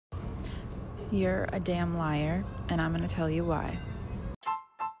You're a damn liar, and I'm going to tell you why.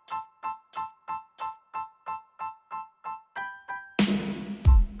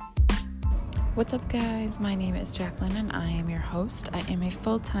 What's up, guys? My name is Jacqueline, and I am your host. I am a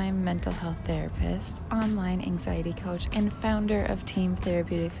full-time mental health therapist, online anxiety coach, and founder of Team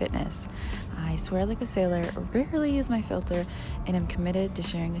Therapeutic Fitness. I swear like a sailor, rarely use my filter, and am committed to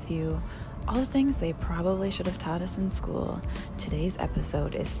sharing with you all the things they probably should have taught us in school. Today's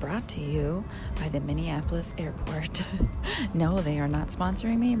episode is brought to you by the Minneapolis Airport. No, they are not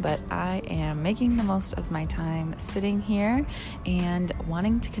sponsoring me, but I am making the most of my time sitting here and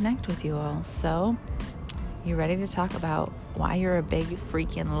wanting to connect with you all. So, you ready to talk about why you're a big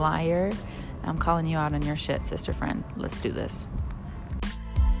freaking liar? I'm calling you out on your shit, sister friend. Let's do this.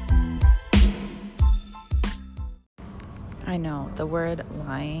 I know, the word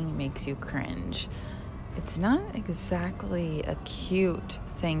lying makes you cringe. It's not exactly a cute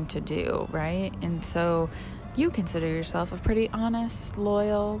thing to do, right? And so you consider yourself a pretty honest,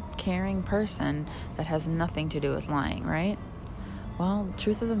 loyal, caring person that has nothing to do with lying, right? Well,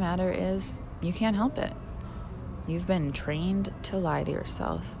 truth of the matter is, you can't help it. You've been trained to lie to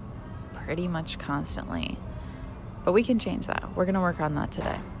yourself pretty much constantly. But we can change that. We're going to work on that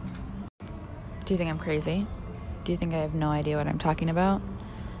today. Do you think I'm crazy? Do you think I have no idea what I'm talking about?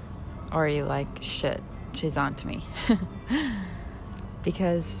 Or are you like, shit, she's on to me?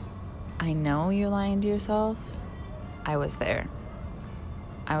 Because I know you're lying to yourself. I was there.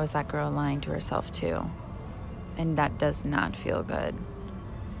 I was that girl lying to herself too. And that does not feel good.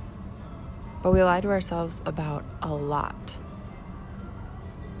 But we lie to ourselves about a lot.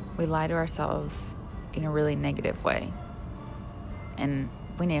 We lie to ourselves in a really negative way. And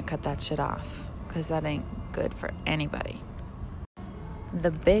we need to cut that shit off, because that ain't good for anybody. The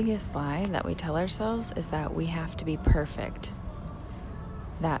biggest lie that we tell ourselves is that we have to be perfect.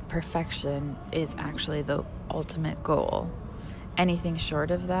 That perfection is actually the ultimate goal. Anything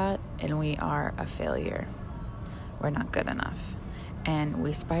short of that, and we are a failure. We're not good enough. And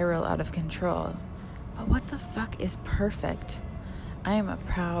we spiral out of control. But what the fuck is perfect? I am a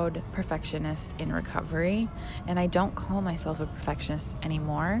proud perfectionist in recovery, and I don't call myself a perfectionist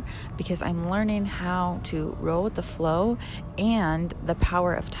anymore because I'm learning how to roll with the flow and the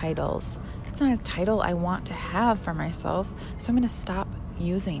power of titles. It's not a title I want to have for myself, so I'm going to stop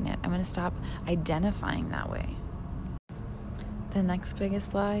using it. I'm going to stop identifying that way. The next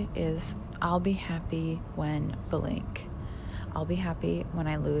biggest lie is, I'll be happy when blank. I'll be happy when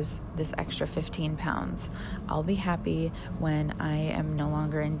I lose this extra 15 pounds. I'll be happy when I am no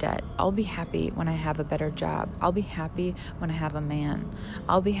longer in debt. I'll be happy when I have a better job. I'll be happy when I have a man.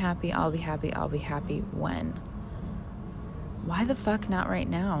 I'll be happy when. Why the fuck not right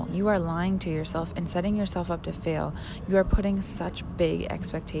now? You are lying to yourself and setting yourself up to fail. You are putting such big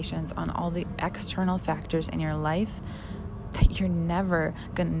expectations on all the external factors in your life that you're never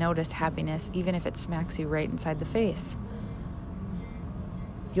gonna notice happiness, even if it smacks you right inside the face.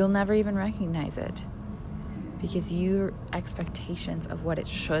 You'll never even recognize it because your expectations of what it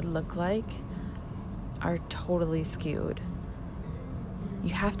should look like are totally skewed.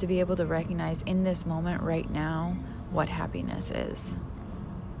 You have to be able to recognize in this moment right now what happiness is.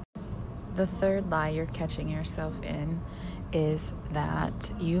 The third lie you're catching yourself in is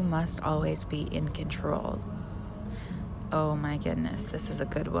that you must always be in control. Oh my goodness, this is a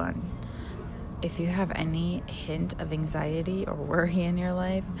good one. If you have any hint of anxiety or worry in your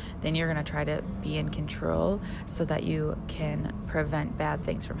life, then you're going to try to be in control so that you can prevent bad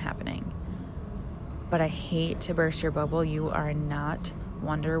things from happening. But I hate to burst your bubble. You are not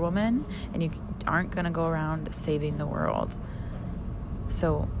Wonder Woman, and you aren't going to go around saving the world.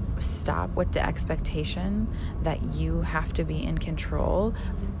 So stop with the expectation that you have to be in control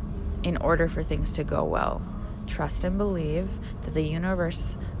in order for things to go well. Trust and believe that the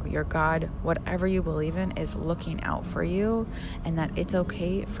universe, your God, whatever you believe in, is looking out for you, and that it's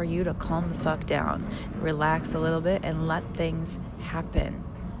okay for you to calm the fuck down, relax a little bit, and let things happen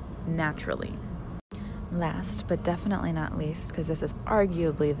naturally. Last, but definitely not least, because this is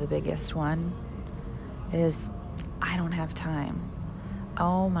arguably the biggest one, is I don't have time.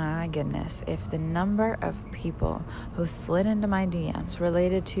 Oh my goodness, if the number of people who slid into my DMs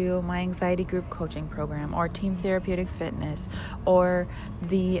related to my anxiety group coaching program or Team Therapeutic Fitness or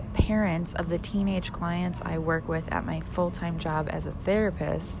the parents of the teenage clients I work with at my full-time job as a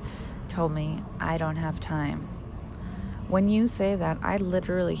therapist told me I don't have time. When you say that, I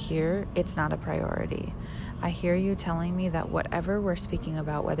literally hear it's not a priority. I hear you telling me that whatever we're speaking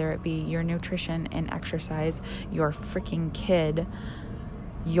about, whether it be your nutrition and exercise, your freaking kid,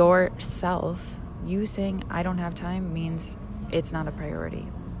 yourself, you saying I don't have time means it's not a priority.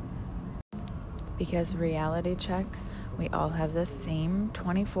 Because reality check, we all have the same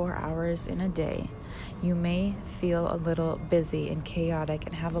 24 hours in a day. You may feel a little busy and chaotic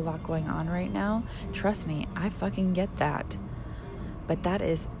and have a lot going on right now. Trust me, I fucking get that. But that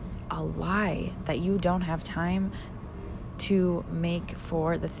is a lie that you don't have time to make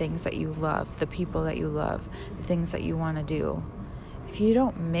for the things that you love, the people that you love, the things that you want to do. If you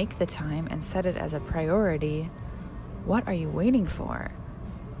don't make the time and set it as a priority, what are you waiting for?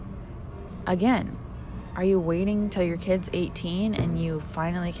 Again, are you waiting till your kid's 18 and you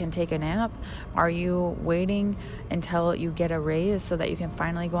finally can take a nap? Are you waiting until you get a raise so that you can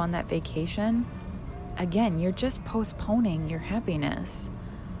finally go on that vacation? Again, you're just postponing your happiness.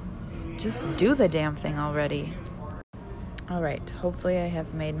 Just do the damn thing already. All right, hopefully I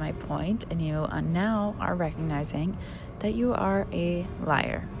have made my point and you now are recognizing that you are a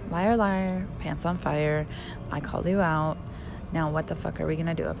liar. Liar, liar, pants on fire. I called you out. Now what the fuck are we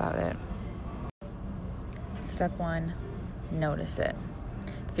gonna do about it? Step 1, notice it.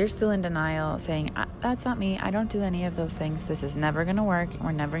 If you're still in denial, saying, that's not me, I don't do any of those things, this is never going to work,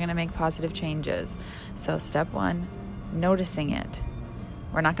 we're never going to make positive changes. So step 1, noticing it.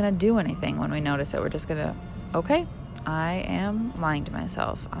 We're not going to do anything when we notice it. We're just going to, okay, I am lying to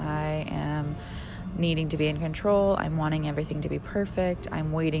myself. I am needing to be in control. I'm wanting everything to be perfect.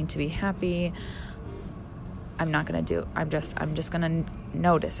 I'm waiting to be happy. I'm just going to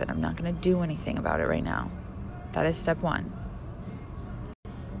notice it. I'm not going to do anything about it right now. That is step 1.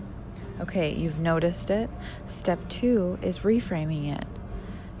 Okay, you've noticed it. Step 2 is reframing it.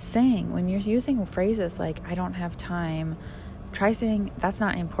 Saying, when you're using phrases like, I don't have time, try saying, that's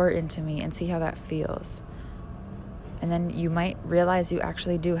not important to me, and see how that feels. And then you might realize you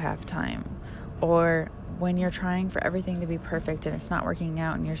actually do have time. Or when you're trying for everything to be perfect and it's not working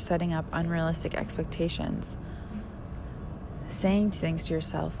out and you're setting up unrealistic expectations, saying things to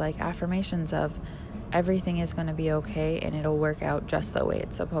yourself like affirmations of, everything is going to be okay and it'll work out just the way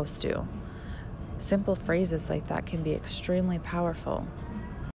it's supposed to. Simple phrases like that can be extremely powerful.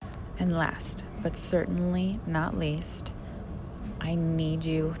 And last, but certainly not least, I need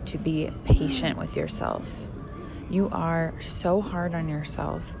you to be patient with yourself. You are so hard on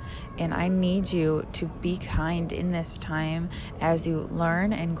yourself, and I need you to be kind in this time as you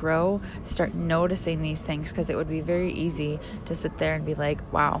learn and grow. Start noticing these things, because it would be very easy to sit there and be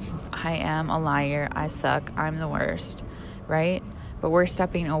like, wow, I am a liar, I suck, I'm the worst, right? But we're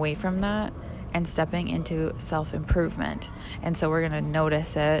stepping away from that and stepping into self-improvement. And so we're going to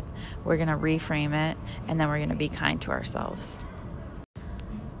notice it, we're going to reframe it, and then we're going to be kind to ourselves.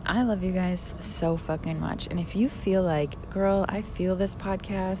 I love you guys so fucking much. And if you feel like, girl, I feel this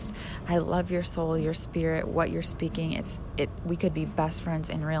podcast, I love your soul, your spirit, what you're speaking, we could be best friends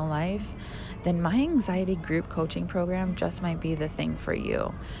in real life, then my anxiety group coaching program just might be the thing for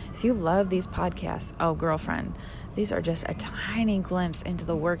you. If you love these podcasts, oh, girlfriend, these are just a tiny glimpse into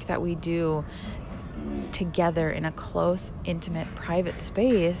the work that we do together in a close, intimate, private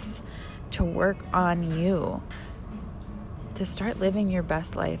space to work on you. To start living your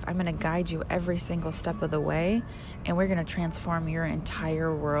best life. I'm going to guide you every single step of the way, and we're going to transform your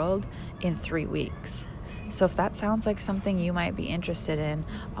entire world in 3 weeks. So if that sounds like something you might be interested in,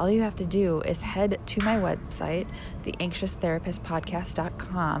 all you have to do is head to my website,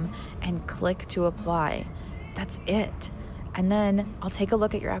 theanxioustherapistpodcast.com, and click to apply. That's it. And then I'll take a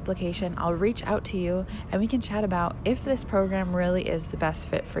look at your application, I'll reach out to you, and we can chat about if this program really is the best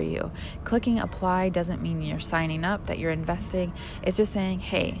fit for you. Clicking apply doesn't mean you're signing up, that you're investing. It's just saying,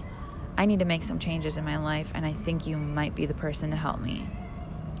 hey, I need to make some changes in my life, and I think you might be the person to help me.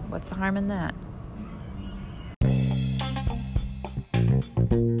 What's the harm in that?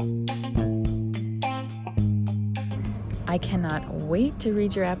 I cannot wait to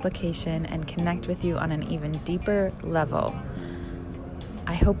read your application and connect with you on an even deeper level.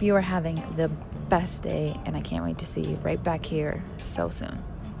 I hope you are having the best day, and I can't wait to see you right back here so soon.